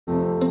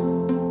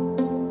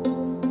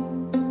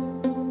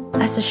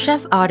As a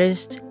chef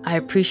artist, I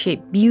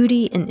appreciate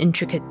beauty in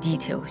intricate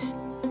details,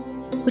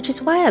 which is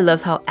why I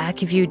love how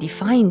ACUVUE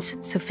Define's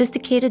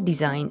sophisticated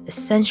design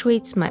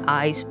accentuates my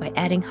eyes by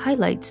adding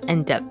highlights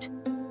and depth.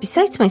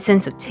 Besides my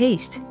sense of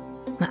taste,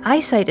 my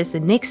eyesight is the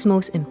next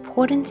most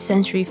important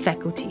sensory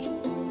faculty.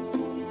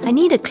 I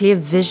need a clear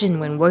vision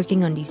when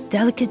working on these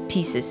delicate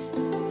pieces,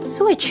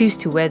 so I choose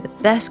to wear the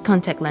best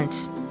contact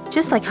lens,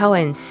 just like how I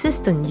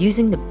insist on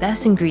using the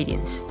best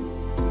ingredients.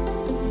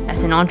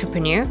 As an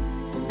entrepreneur,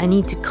 I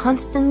need to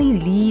constantly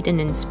lead and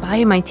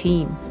inspire my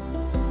team.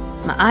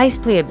 My eyes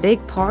play a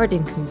big part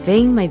in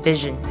conveying my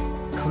vision,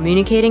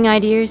 communicating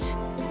ideas,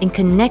 and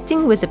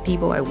connecting with the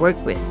people I work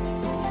with.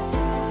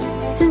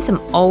 Since I'm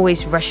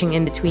always rushing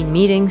in between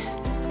meetings,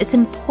 it's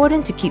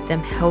important to keep them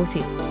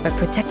healthy by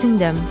protecting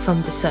them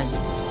from the sun.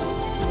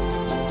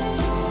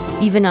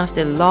 Even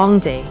after a long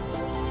day,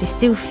 they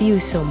still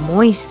feel so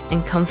moist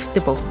and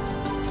comfortable.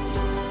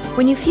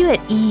 When you feel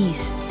at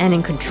ease and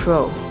in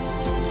control,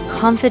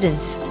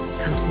 confidence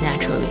comes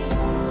naturally.